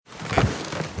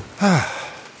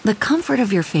The comfort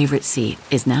of your favorite seat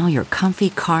is now your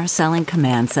comfy car selling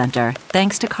command center,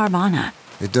 thanks to Carvana.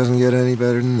 It doesn't get any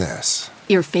better than this.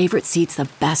 Your favorite seat's the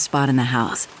best spot in the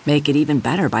house. Make it even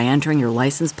better by entering your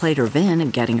license plate or VIN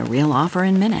and getting a real offer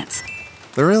in minutes.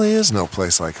 There really is no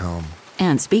place like home.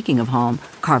 And speaking of home,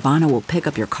 Carvana will pick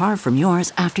up your car from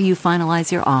yours after you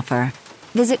finalize your offer.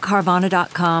 Visit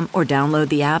Carvana.com or download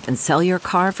the app and sell your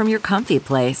car from your comfy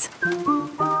place.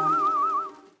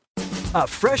 A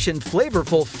fresh and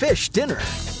flavorful fish dinner.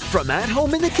 From At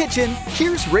Home in the Kitchen,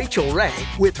 here's Rachel Ray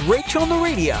with Rach on the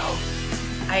Radio.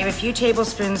 I have a few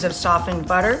tablespoons of softened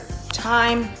butter,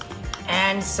 thyme,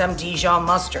 and some Dijon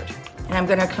mustard. And I'm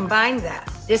gonna combine that.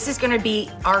 This is gonna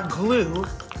be our glue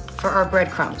for our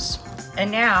breadcrumbs. And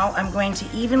now I'm going to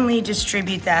evenly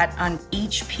distribute that on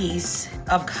each piece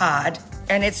of cod.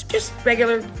 And it's just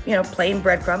regular, plain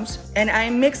breadcrumbs. And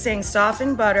I'm mixing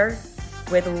softened butter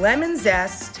with lemon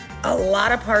zest, a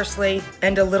lot of parsley,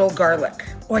 and a little garlic.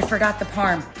 Oh, I forgot the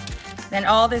parm. Then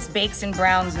all this bakes and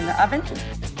browns in the oven.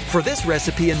 For this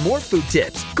recipe and more food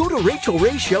tips, go to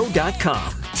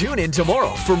RachelRayShow.com. Tune in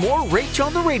tomorrow for more Rach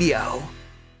on the Radio.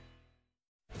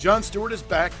 Jon Stewart is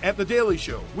back at The Daily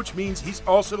Show, which means he's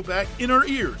also back in our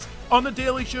ears on The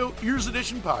Daily Show Ears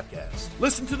Edition podcast.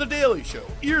 Listen to The Daily Show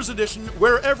Ears Edition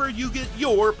wherever you get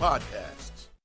your podcast.